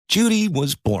Judy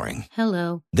was boring.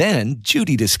 Hello. Then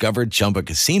Judy discovered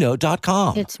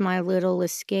ChumbaCasino.com. It's my little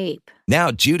escape. Now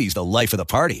Judy's the life of the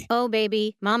party. Oh,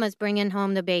 baby, mama's bringing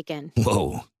home the bacon.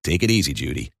 Whoa, take it easy,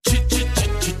 Judy.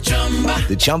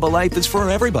 The Chumba life is for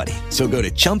everybody. So go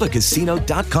to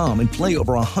ChumbaCasino.com and play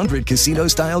over 100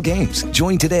 casino-style games.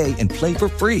 Join today and play for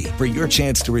free for your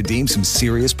chance to redeem some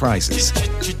serious prizes.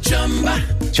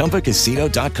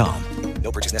 ChumbaCasino.com.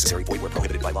 No purchase necessary. Void where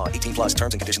prohibited by law. 18 plus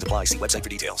terms and conditions apply. See website for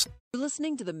details. You're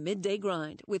listening to the Midday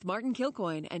Grind with Martin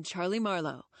Kilcoyne and Charlie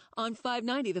Marlowe on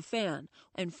 590 The Fan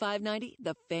and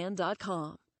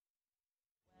 590thefan.com.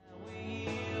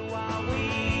 While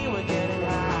we were getting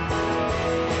high.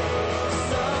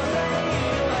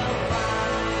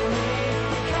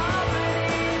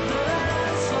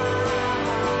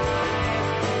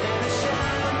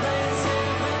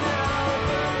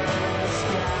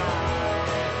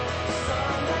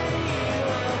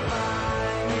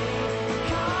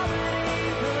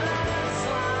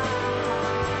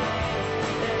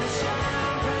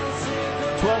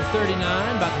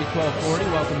 $12:39, about to be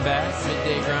 $12:40. Welcome back.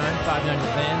 Midday Grind, 590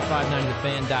 The Fan,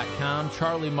 590thefan.com.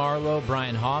 Charlie Marlowe,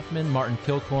 Brian Hoffman, Martin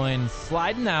Kilcoyne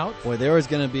sliding out. Boy, there was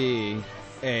going to be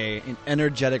an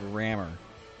energetic rammer.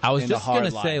 I was just going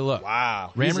to say, look,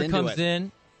 wow, Rammer comes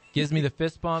in, gives me the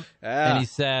fist bump, and he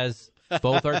says,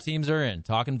 both our teams are in,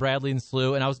 talking Bradley and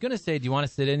SLU. And I was going to say, do you want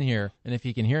to sit in here? And if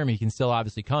he can hear me, he can still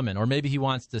obviously come in. Or maybe he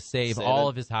wants to save all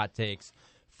of his hot takes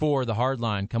for the hard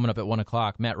line coming up at 1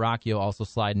 o'clock. Matt Rocchio also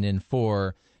sliding in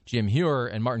for Jim Hewer,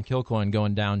 and Martin Kilcoyne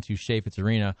going down to Chaifetz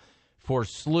Arena for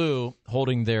SLU,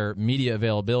 holding their media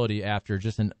availability after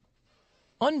just an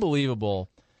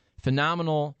unbelievable,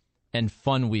 phenomenal, and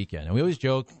fun weekend. And we always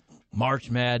joke,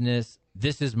 March Madness,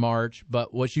 this is March,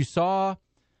 but what you saw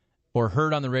or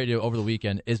heard on the radio over the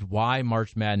weekend is why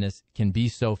March Madness can be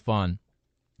so fun,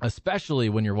 especially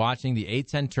when you're watching the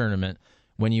A-10 tournament,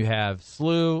 when you have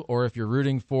SLU, or if you're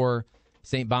rooting for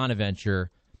St.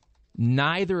 Bonaventure.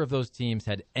 Neither of those teams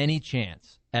had any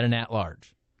chance at an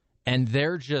at-large. And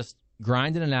they're just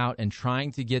grinding it out and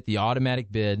trying to get the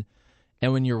automatic bid.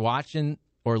 And when you're watching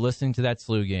or listening to that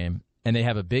SLU game, and they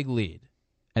have a big lead,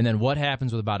 and then what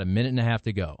happens with about a minute and a half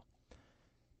to go?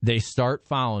 They start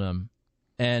fouling them,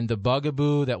 and the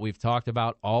bugaboo that we've talked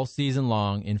about all season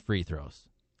long in free throws.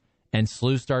 And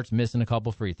SLU starts missing a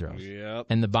couple free throws. Yep.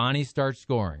 And the Bonnies start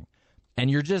scoring.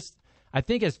 And you're just, I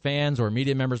think as fans or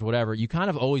media members, whatever, you kind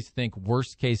of always think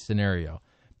worst case scenario.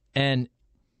 And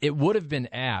it would have been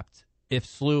apt if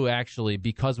SLU actually,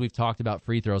 because we've talked about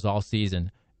free throws all season,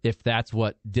 if that's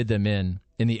what did them in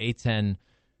the A-10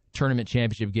 tournament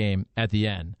championship game at the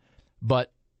end.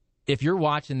 But if you're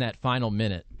watching that final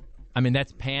minute, I mean,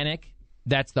 that's panic.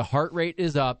 That's the heart rate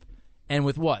is up. And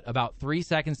with what, about 3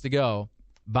 seconds to go,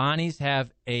 Bonnies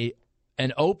have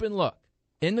an open look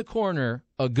in the corner,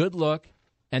 a good look,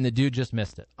 and the dude just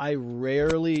missed it. I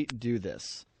rarely do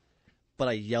this, but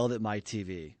I yelled at my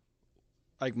TV.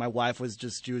 Like, my wife was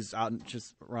out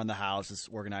just around the house, just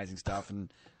organizing stuff,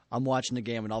 and I'm watching the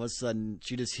game, and all of a sudden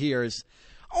she just hears,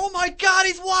 "Oh my God,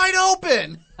 he's wide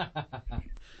open!"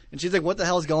 And she's like, "What the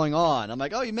hell is going on?" I'm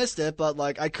like, "Oh, you missed it," but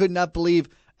like, I could not believe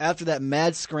after that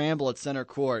mad scramble at center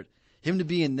court, him to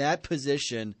be in that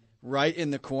position, right in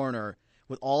the corner,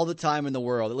 with all the time in the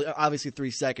world, obviously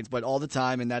 3 seconds, but all the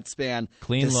time in that span,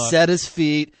 clean to look, set his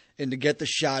feet and to get the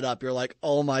shot up. You're like,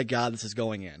 oh my God, this is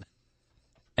going in.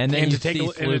 And then you see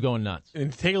SLU going nuts.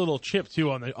 And to take a little chip,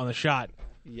 too, on the shot.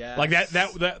 Yeah. Like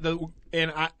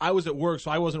and I was at work,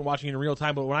 so I wasn't watching in real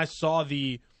time, but when I saw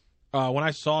that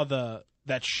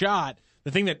shot, the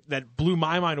thing that blew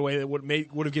my mind away, that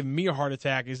would have given me a heart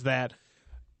attack, is that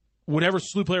whatever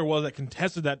SLU player was that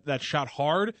contested that shot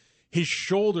hard, his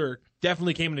shoulder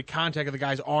definitely came into contact with the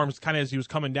guy's arms kind of as he was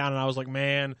coming down, and I was like,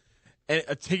 man,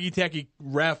 a ticky-tacky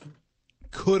ref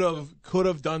could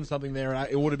have done something there, and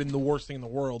it would have been the worst thing in the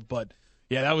world. But,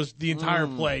 yeah, that was the entire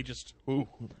play, just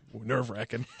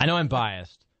nerve-wracking. I know I'm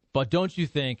biased, but don't you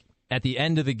think at the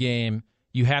end of the game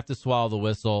you have to swallow the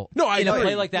whistle in a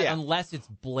play like that unless it's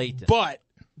blatant? But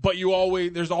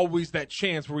there's always that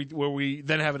chance where we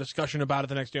then have a discussion about it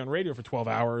the next day on radio for 12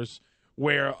 hours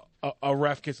where a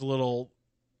ref gets a little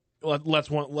lets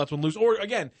one loose. Or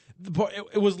again,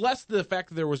 it was less the fact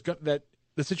that there was that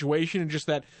the situation and just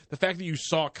that the fact that you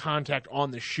saw contact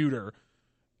on the shooter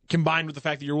combined with the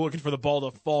fact that you're looking for the ball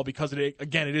to fall because it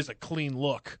is a clean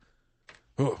look.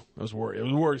 Oh, it was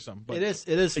worrisome. But it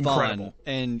is incredible. Fun,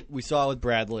 and we saw it with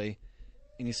Bradley,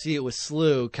 and you see it with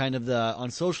SLU. Kind of on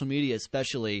social media,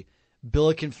 especially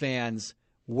Billiken fans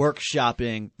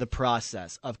workshopping the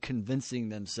process of convincing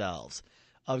themselves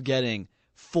of getting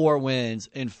 4 wins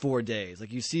in 4 days.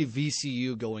 Like you see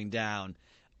VCU going down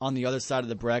on the other side of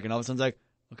the bracket, and all of a sudden it's like,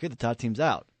 okay, the top team's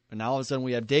out. And now all of a sudden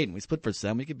we have Dayton. We split for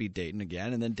 7. We could beat Dayton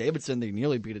again. And then Davidson, they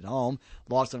nearly beat at home,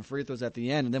 lost on free throws at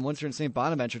the end. And then once you're in St.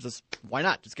 Bonaventure, just why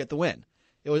not? Just get the win.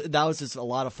 That was just a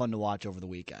lot of fun to watch over the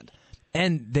weekend.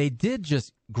 And they did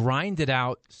just grind it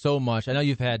out so much. I know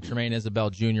you've had Tremaine Isabel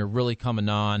Jr. really coming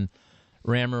on.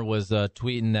 Rammer was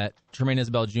tweeting that Tremaine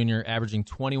Isabel Jr. averaging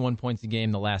 21 points a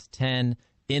game the last 10.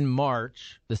 In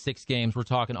March, the 6 games, we're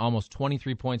talking almost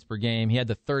 23 points per game. He had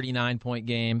the 39-point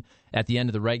game at the end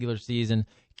of the regular season,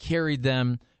 carried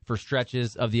them for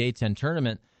stretches of the A-10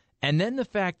 tournament. And then the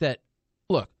fact that,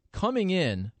 look, coming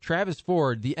in, Travis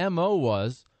Ford, the MO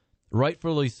was,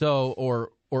 rightfully so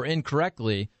or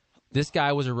incorrectly, this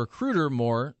guy was a recruiter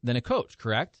more than a coach,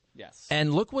 correct? Yes.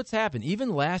 And look what's happened. Even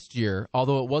last year,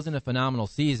 although it wasn't a phenomenal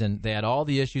season, they had all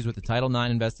the issues with the Title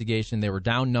IX investigation. They were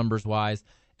down numbers-wise,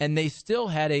 and they still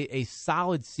had a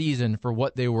solid season for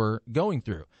what they were going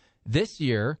through. This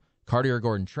year, Cartier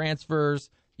Gordon transfers.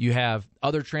 You have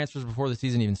other transfers before the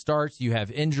season even starts. You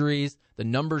have injuries. The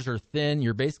numbers are thin.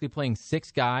 You're basically playing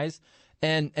 6 guys.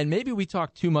 And maybe we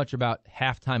talk too much about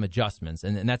halftime adjustments,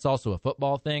 and that's also a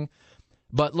football thing.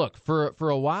 But look, for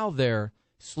a while there,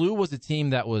 SLU was a team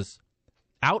that was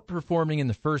outperforming in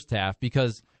the first half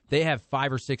because they have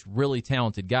 5 or 6 really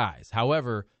talented guys.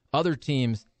 However, other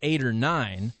teams, 8 or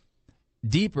 9,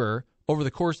 deeper over the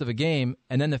course of a game,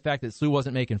 and then the fact that SLU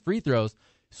wasn't making free throws,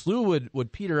 SLU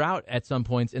would peter out at some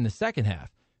points in the second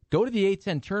half. Go to the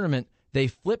A-10 tournament, they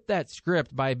flipped that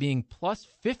script by being plus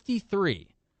 53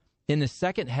 in the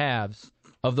second halves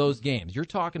of those games. You're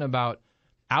talking about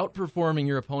outperforming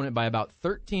your opponent by about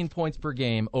 13 points per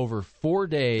game over 4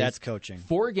 days. That's coaching.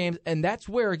 4 games, and that's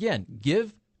where, again,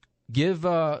 give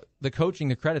the coaching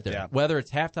the credit there. Yeah. Whether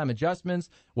it's halftime adjustments,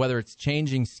 whether it's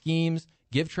changing schemes,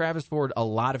 give Travis Ford a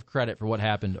lot of credit for what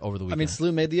happened over the weekend. I mean,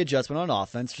 SLU made the adjustment on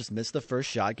offense, just missed the first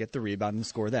shot, get the rebound, and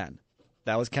score then.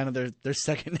 That was kind of their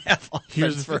second half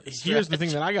offense. Here's the thing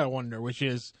that I got to wonder, which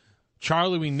is,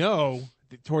 Charlie, we know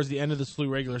that towards the end of the SLU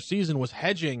regular season was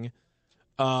hedging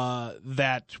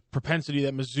that propensity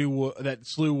that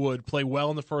SLU would play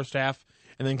well in the first half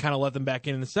and then kind of let them back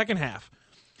in the second half.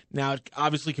 Now, it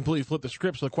obviously completely flipped the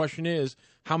script, so the question is,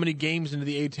 how many games into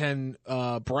the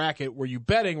A-10 bracket were you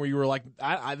betting where you were like,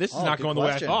 this is not going the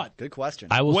way I thought? Good question.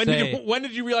 When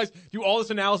did you realize, do all this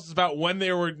analysis about when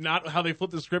they were not, how they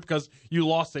flipped the script because you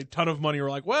lost a ton of money? You were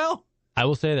like, well, I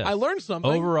will say this. I learned something.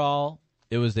 Overall,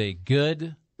 it was a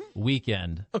good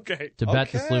weekend to bet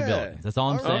the SLU Billikens. That's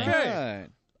all I'm saying. Okay.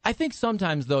 I think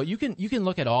sometimes, though, you can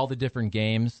look at all the different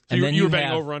games. So and then you were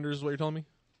betting over-unders is what you're telling me?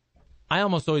 I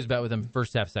almost always bet with them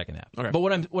first half, second half. Okay. But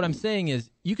what I'm saying is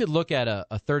you could look at a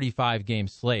 35-game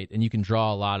slate and you can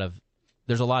draw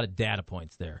there's a lot of data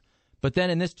points there. But then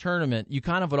in this tournament, you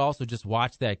kind of would also just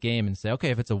watch that game and say, okay,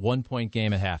 if it's a 1-point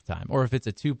game at halftime or if it's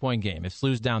a 2-point game, if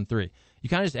SLU's down 3, you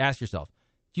kind of just ask yourself,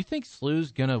 do you think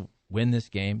SLU's going to win this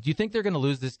game? Do you think they're going to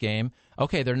lose this game?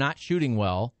 Okay, they're not shooting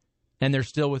well and they're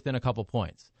still within a couple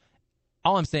points.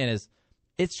 All I'm saying is,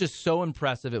 it's just so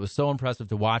impressive. It was so impressive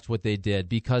to watch what they did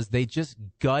because they just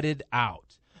gutted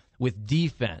out with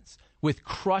defense, with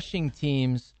crushing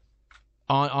teams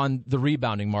on the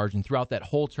rebounding margin throughout that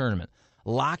whole tournament,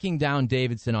 locking down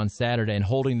Davidson on Saturday and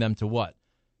holding them to what?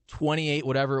 28,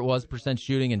 whatever it was, percent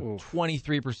shooting and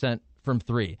 23% from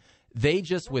 3. They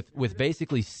just, with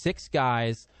basically 6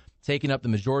 guys taking up the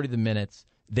majority of the minutes,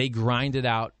 they grinded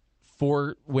out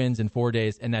 4 wins in 4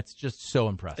 days, and that's just so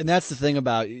impressive. And that's the thing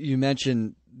about, you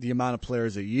mentioned the amount of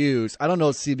players they use. I don't know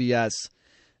if CBS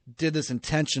did this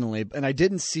intentionally, and I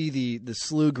didn't see the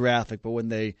SLU graphic, but when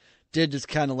they did just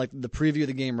kind of like the preview of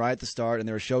the game right at the start, and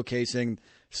they were showcasing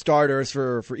starters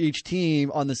for each team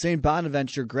on the St.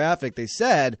 Bonaventure graphic, they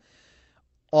said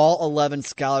all 11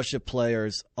 scholarship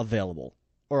players available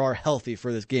or are healthy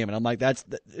for this game. And I'm like,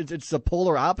 it's the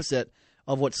polar opposite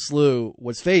of what SLU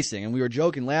was facing. And we were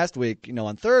joking last week,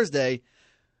 on Thursday,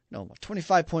 a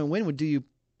 25-point win would do you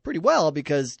pretty well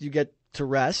because you get to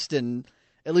rest and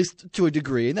at least to a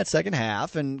degree in that second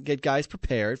half and get guys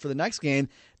prepared for the next game.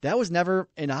 That was never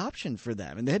an option for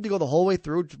them. And they had to go the whole way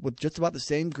through with just about the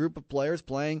same group of players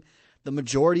playing the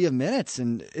majority of minutes.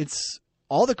 And it's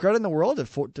all the credit in the world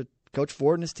to Coach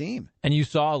Ford and his team. And you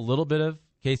saw a little bit of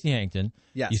Casey Hankton.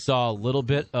 Yes. You saw a little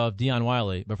bit of Dion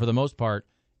Wiley. But for the most part,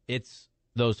 it's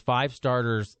those 5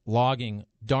 starters logging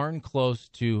darn close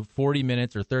to 40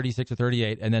 minutes or 36 or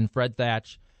 38, and then Fred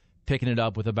Thatch picking it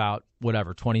up with about,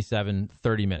 27,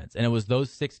 30 minutes. And it was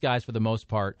those 6 guys for the most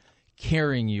part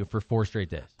carrying you for 4 straight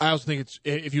days. I also think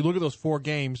if you look at those 4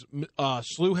 games,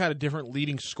 SLU had a different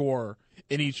leading scorer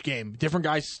in each game. Different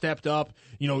guys stepped up.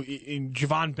 In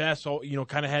Javon Bess,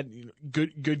 kind of had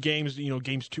good games.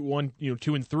 Games 2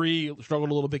 and 3,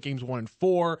 struggled a little bit. Games 1 and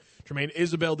 4. Tremaine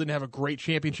Isabel didn't have a great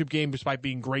championship game, despite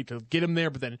being great to get him there.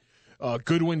 But then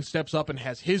Goodwin steps up and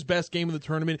has his best game of the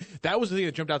tournament. That was the thing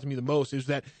that jumped out to me the most. Is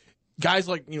that guys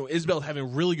like Isabel having a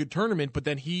really good tournament, but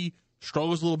then he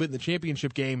struggles a little bit in the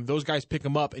championship game. Those guys pick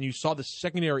him up, and you saw the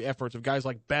secondary efforts of guys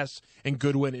like Bess and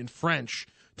Goodwin and French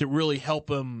to really help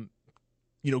him,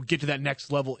 get to that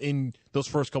next level in those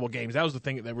first couple games. That was the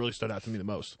thing that really stood out to me the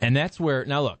most. And that's where,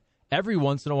 now look, every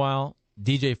once in a while,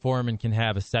 DJ Foreman can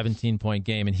have a 17-point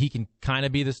game, and he can kind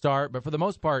of be the star, but for the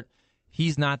most part,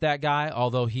 he's not that guy,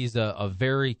 although he's a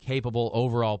very capable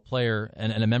overall player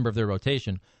and a member of their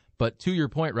rotation. But to your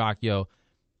point, Rockyo,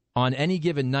 on any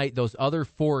given night, those other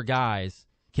 4 guys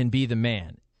can be the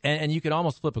man. And you can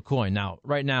almost flip a coin. Now,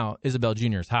 right now, Isabel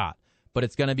Jr. is hot, but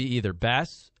it's going to be either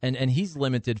Bess, and he's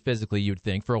limited physically, you'd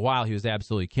think. For a while, he was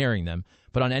absolutely carrying them.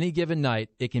 But on any given night,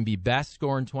 it can be Bess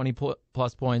scoring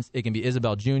 20-plus points. It can be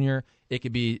Isabel Jr. It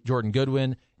could be Jordan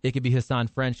Goodwin. It could be Hassan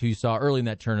French, who you saw early in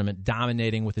that tournament,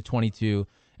 dominating with a 22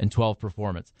 and 12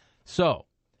 performance. So,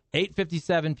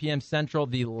 8:57 p.m. Central,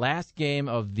 the last game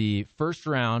of the first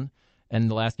round, and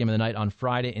the last game of the night on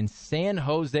Friday in San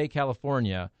Jose,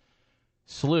 California.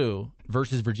 SLU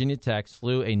versus Virginia Tech.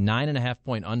 SLU a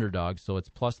 9.5-point underdog, so it's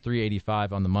plus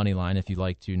 385 on the money line if you'd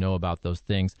like to know about those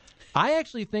things. I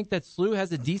actually think that SLU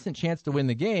has a decent chance to win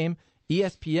the game.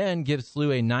 ESPN gives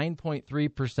SLU a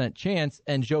 9.3% chance,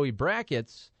 and Joey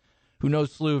Brackets, who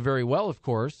knows SLU very well, of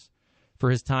course, for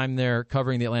his time there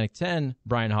covering the Atlantic 10,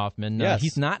 Brian Hoffman, yes.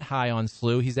 He's not high on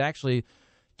SLU. He's actually,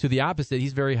 to the opposite,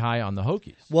 he's very high on the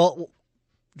Hokies. Well,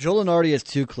 Joe Lunardi has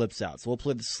 2 clips out, so we'll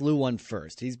play the SLU one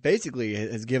first. He's basically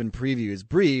has given previews,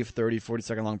 brief, 30,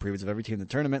 40-second long previews of every team in the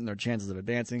tournament and their chances of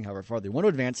advancing, however far they want to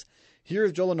advance. Here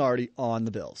is Joe Lunardi on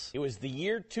the Bills. It was the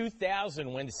year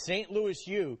 2000 when St. Louis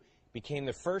U became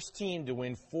the first team to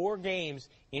win 4 games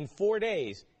in 4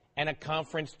 days and a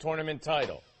conference tournament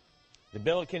title. The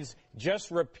Billikens just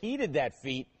repeated that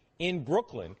feat in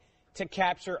Brooklyn to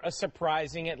capture a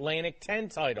surprising Atlantic 10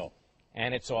 title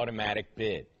and its automatic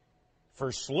bid.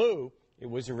 For SLU, it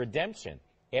was a redemption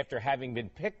after having been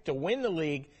picked to win the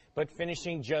league but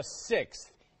finishing just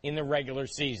 6th in the regular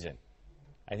season.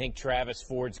 I think Travis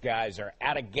Ford's guys are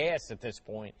out of gas at this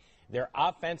point. They're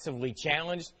offensively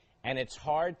challenged, and it's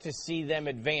hard to see them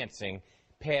advancing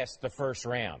past the first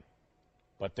round.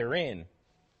 But they're in,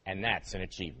 and that's an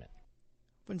achievement.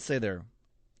 I wouldn't say they're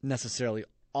necessarily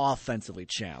offensively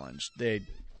challenged. They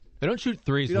don't shoot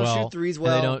threes well. well. They don't shoot threes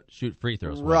well. And they don't shoot free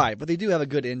throws well. Right, but they do have a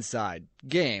good inside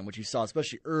game, which you saw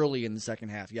especially early in the second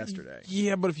half yesterday.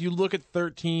 Yeah, but if you look at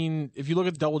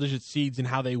double-digit seeds and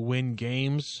how they win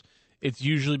games, it's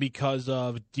usually because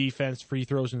of defense, free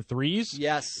throws, and threes.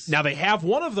 Yes. Now, they have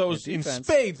one of those in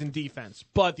spades in defense,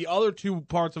 but the other 2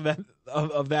 parts of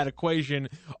that equation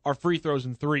are free throws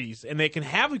and threes, and they can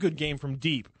have a good game from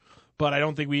deep, but I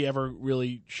don't think we ever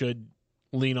really should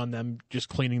lean on them just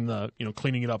cleaning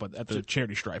it up at the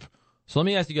charity stripe. So let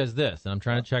me ask you guys this, and I'm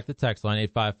trying to check the text line,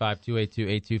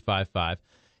 855-282-8255.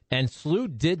 And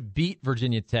SLU did beat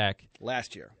Virginia Tech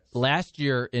last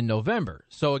year in November.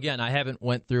 So again, I haven't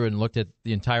went through and looked at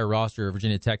the entire roster of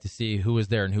Virginia Tech to see who was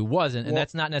there and who wasn't, and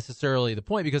that's not necessarily the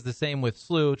point, because the same with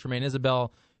SLU, Tremaine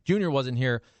Isabel Jr. wasn't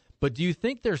here. But do you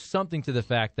think there's something to the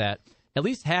fact that at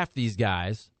least half these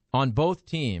guys on both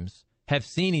teams have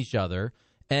seen each other,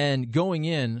 and going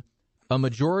in, a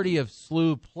majority of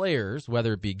SLU players,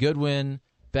 whether it be Goodwin,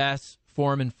 Bess,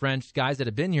 Foreman, French, guys that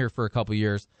have been here for a couple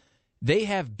years, they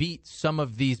have beat some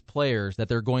of these players that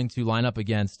they're going to line up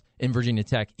against in Virginia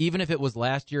Tech, even if it was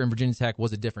last year and Virginia Tech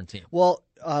was a different team. Well,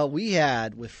 we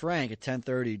had, with Frank at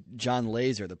 10:30, John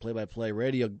Laser, the play-by-play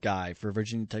radio guy for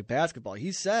Virginia Tech basketball.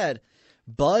 He said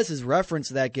Buzz has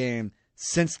referenced that game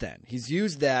since then. He's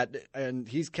used that, and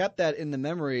he's kept that in the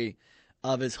memory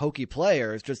of his Hokie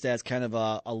players just as kind of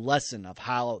a lesson of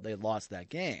how they lost that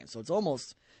game. So it's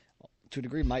almost, to a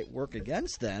degree, might work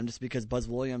against them just because Buzz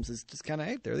Williams is just kind of,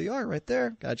 hey, there they are right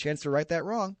there. Got a chance to right that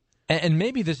wrong. And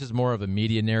maybe this is more of a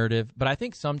media narrative, but I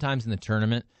think sometimes in the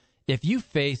tournament, if you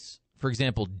face, for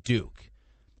example, Duke,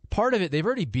 part of it, they've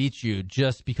already beat you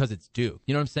just because it's Duke.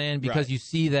 You know what I'm saying? Because you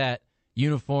see that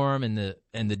uniform and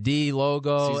the D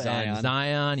logo and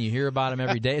Zion. You hear about him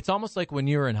every day. It's almost like when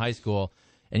you were in high school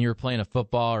and you were playing a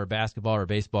football or basketball or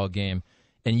baseball game,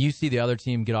 and you see the other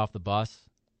team get off the bus,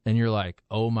 and you're like,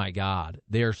 oh, my God,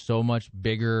 they are so much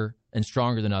bigger and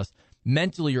stronger than us.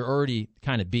 Mentally, you're already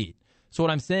kind of beat. So what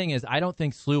I'm saying is I don't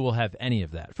think SLU will have any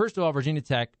of that. First of all, Virginia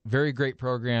Tech, very great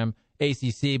program,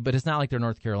 ACC, but it's not like they're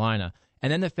North Carolina.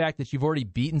 And then the fact that you've already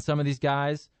beaten some of these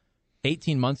guys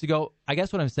 18 months ago, I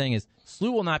guess what I'm saying is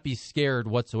SLU will not be scared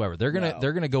whatsoever. They're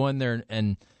gonna go in there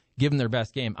and give them their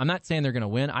best game. I'm not saying they're going to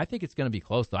win. I think it's going to be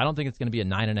close, though. I don't think it's going to be a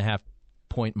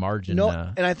 9.5-point margin. No,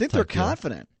 and I think they're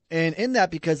confident. And in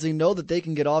that because they know that they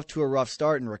can get off to a rough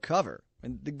start and recover.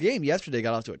 And the game yesterday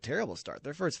got off to a terrible start.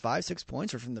 Their first 5-6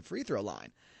 points were from the free throw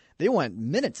line. They went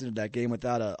minutes into that game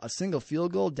without a single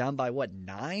field goal, down by,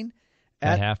 9?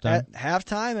 At halftime? At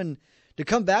halftime. And to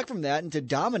come back from that and to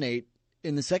dominate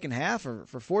in the second half for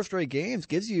 4 straight games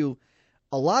gives you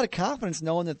a lot of confidence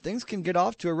knowing that things can get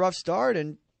off to a rough start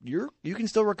and you can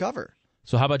still recover.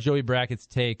 So how about Joey Brackett's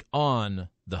take on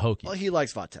the Hokies? Well, he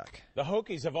likes Vatek. The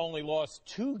Hokies have only lost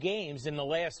 2 games in the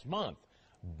last month,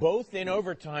 both in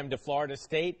overtime to Florida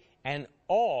State and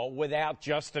all without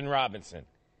Justin Robinson.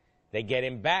 They get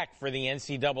him back for the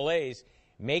NCAAs,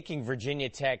 making Virginia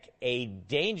Tech a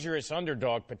dangerous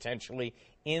underdog potentially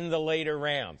in the later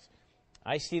rounds.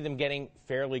 I see them getting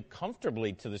fairly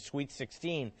comfortably to the Sweet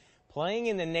 16, playing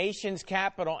in the nation's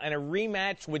capital and a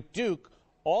rematch with Duke,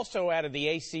 also out of the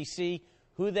ACC,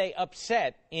 who they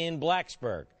upset in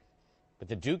Blacksburg. But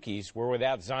the Dukies were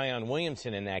without Zion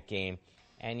Williamson in that game,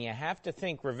 and you have to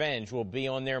think revenge will be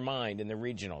on their mind in the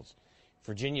regionals.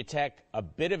 Virginia Tech, a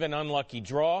bit of an unlucky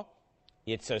draw.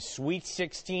 It's a Sweet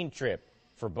 16 trip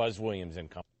for Buzz Williams and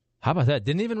company. How about that?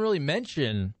 Didn't even really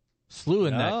mention SLU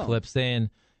in that clip,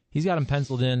 saying he's got him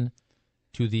penciled in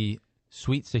to the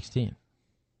Sweet 16.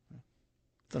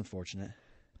 It's unfortunate.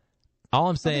 All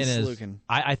I'm saying is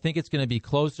I think it's going to be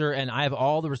closer, and I have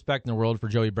all the respect in the world for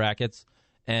Joey Brackett's,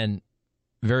 and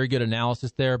very good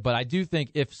analysis there. But I do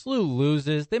think if SLU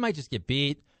loses, they might just get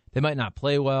beat. They might not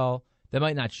play well. They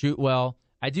might not shoot well.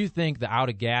 I do think the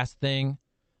out-of-gas thing,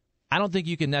 I don't think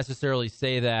you can necessarily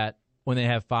say that when they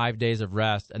have 5 days of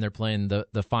rest and they're playing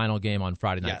the final game on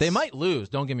Friday night. Yes. They might lose,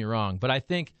 don't get me wrong, but I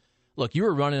think, look, you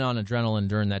were running on adrenaline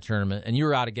during that tournament, and you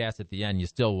were out of gas at the end. You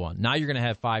still won. Now you're going to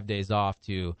have 5 days off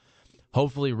to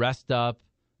hopefully rest up,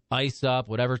 ice up,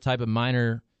 whatever type of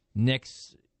minor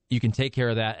nicks, you can take care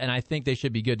of that, and I think they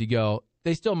should be good to go.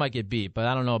 They still might get beat, but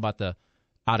I don't know about the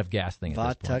out-of-gas thing at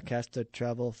this point. Vatek has to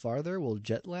travel farther. Will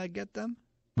jet lag get them?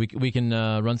 We can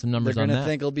run some numbers on that. They're going to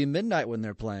think it'll be midnight when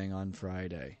they're playing on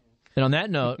Friday. And on that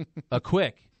note, a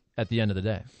quick at the end of the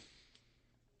day.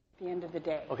 The end of the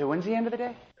day. Okay, when's the end of the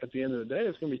day? At the end of the day,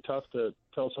 it's going to be tough to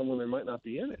tell someone they might not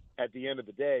be in it. At the end of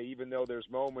the day, even though there's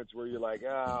moments where you're like,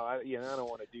 I don't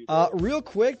want to do that. Real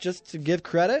quick, just to give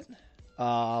credit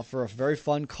for a very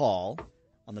fun call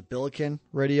on the Billiken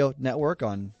Radio Network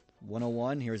on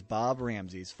 101. Here's Bob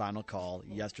Ramsey's final call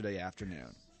yesterday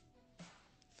afternoon.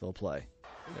 Full play.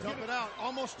 Dump it out,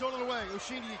 almost stolen away.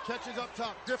 Oshini catches up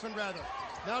top. Griffin, rather.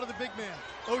 Now to the big man.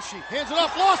 Oshie hands it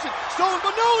off. Lawson, stolen,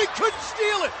 but no, he couldn't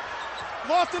steal it.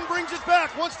 Lawson brings it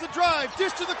back, wants to drive.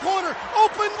 Dish to the corner.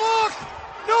 Open look.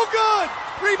 No good.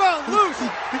 Rebound, loose.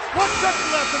 1 second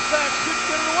left, in fact. Couldn't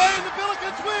get it away, and the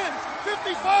Billikens win.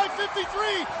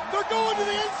 55-53. They're going to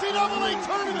the NCAA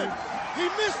tournament. He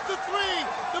missed the 3.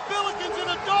 The Billikens in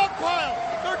a dog pile.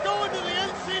 They're going to the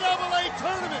NCAA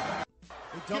tournament.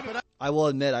 Dump it out. I will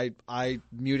admit, I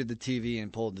muted the TV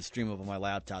and pulled the stream up on my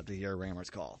laptop to hear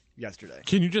Raymer's call yesterday.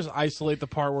 Can you just isolate the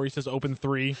part where he says "open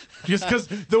 3"? Just because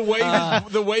the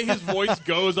way his voice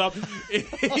goes up,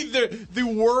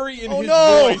 the worry in his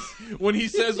voice when he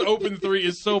says "open 3"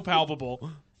 is so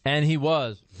palpable. And he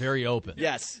was very open.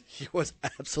 Yes, he was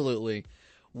absolutely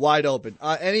wide open.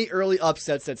 Any early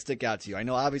upsets that stick out to you? I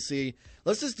know, obviously.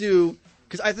 Let's just do,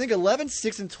 because I think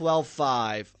 11-6 and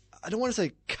 12-5. I don't want to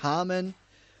say common,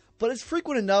 but it's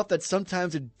frequent enough that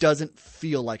sometimes it doesn't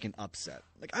feel like an upset.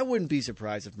 Like, I wouldn't be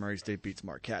surprised if Murray State beats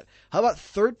Marquette. How about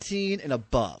 13 and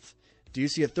above? Do you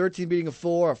see a 13 beating a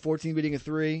 4, a 14 beating a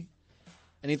 3?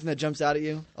 Anything that jumps out at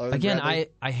you? Again,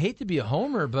 I hate to be a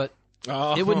homer, but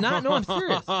it would not. No, I'm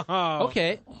serious.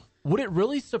 Okay. Would it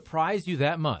really surprise you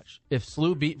that much if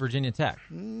SLU beat Virginia Tech?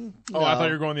 No. Oh, I thought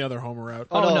you were going the other homer route.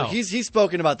 Oh, no. He's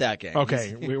spoken about that game.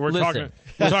 Okay, we're talking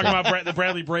about the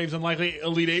Bradley Braves' unlikely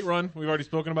Elite Eight run. We've already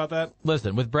spoken about that.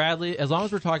 Listen, with Bradley, as long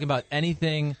as we're talking about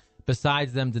anything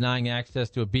besides them denying access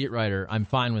to a beat writer, I'm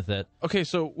fine with it. Okay,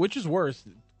 so which is worse,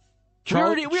 We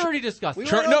already discussed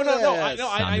it.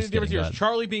 I need a difference here.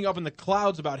 Charlie being up in the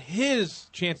clouds about his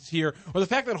chances here, or the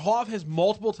fact that Hoff has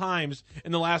multiple times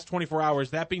in the last 24 hours,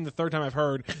 that being the third time I've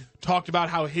heard, talked about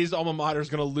how his alma mater is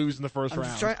going to lose in the first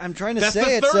round. I'm trying to That's say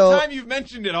the it. third time you've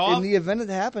mentioned it, Hoff. In the event it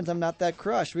happens, I'm not that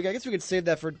crushed. I guess we could save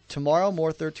that for tomorrow.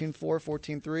 More 13-4,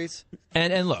 14-3s.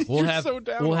 And look, we'll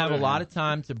have a lot of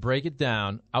time to break it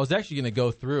down. I was actually going to go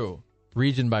through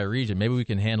region by region. Maybe we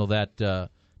can handle that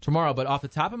tomorrow. But off the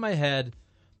top of my head,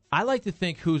 I like to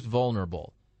think who's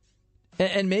vulnerable.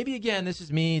 And maybe, again, this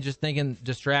is me just thinking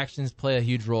distractions play a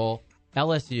huge role.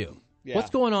 LSU. Yeah. What's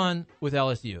going on with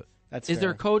LSU? Is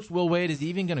their coach, Will Wade, is he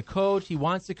even going to coach? He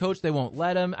wants to coach. They won't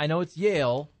let him. I know it's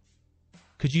Yale.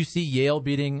 Could you see Yale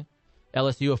beating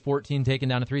LSU, a 14 taken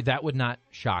down to 3? That would not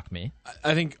shock me.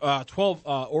 I think 12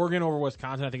 Oregon over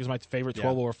Wisconsin, I think, is my favorite,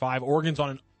 12 over 5. Oregon's on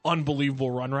an unbelievable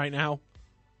run right now.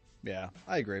 Yeah,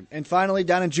 I agree. And finally,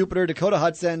 down in Jupiter, Dakota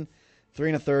Hudson,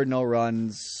 3 1/3, no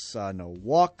runs, no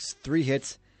walks, 3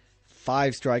 hits,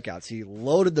 5 strikeouts. He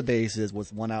loaded the bases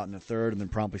with 1 out in the third and then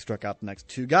promptly struck out the next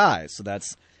 2 guys. So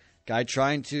that's guy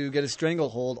trying to get a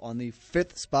stranglehold on the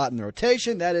 5th spot in the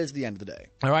rotation. That is the end of the day.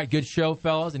 All right, good show,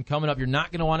 fellas. And coming up, you're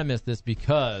not going to want to miss this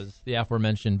because the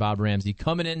aforementioned Bob Ramsey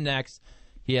coming in next.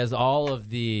 He has all of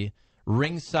the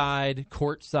ringside,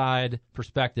 courtside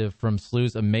perspective from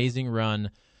SLU's amazing run.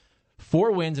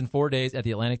 4 wins in 4 days at the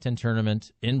Atlantic 10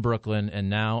 tournament in Brooklyn, and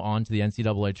now on to the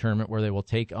NCAA tournament where they will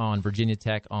take on Virginia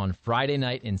Tech on Friday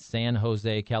night in San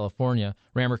Jose, California.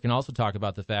 Rammer can also talk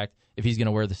about the fact if he's going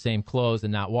to wear the same clothes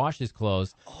and not wash his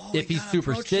clothes, if he's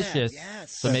superstitious.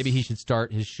 Yes. So maybe he should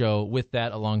start his show with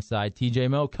that alongside TJ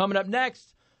Moe. Coming up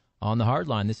next on the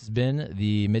Hardline, this has been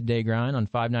the Midday Grind on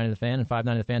 590 The Fan and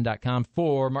 590thefan.com.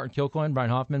 For Martin Kilcoyne, Brian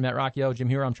Hoffman, Matt Rocchio, Jim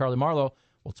Hero, I'm Charlie Marlowe.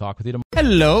 We'll talk with you tomorrow.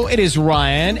 Hello, it is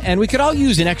Ryan, and we could all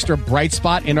use an extra bright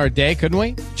spot in our day, couldn't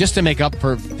we? Just to make up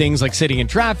for things like sitting in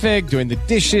traffic, doing the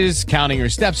dishes, counting your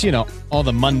steps, all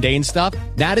the mundane stuff.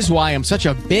 That is why I'm such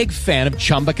a big fan of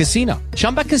Chumba Casino.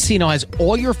 Chumba Casino has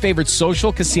all your favorite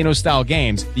social casino-style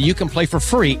games that you can play for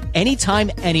free anytime,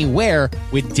 anywhere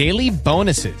with daily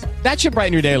bonuses. That should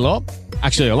brighten your day a little.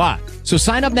 Actually, a lot. So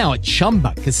sign up now at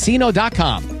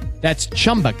ChumbaCasino.com. That's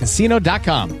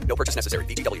ChumbaCasino.com. No purchase necessary.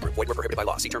 VGW Group. Void where prohibited by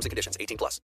law. See terms and conditions. 18+.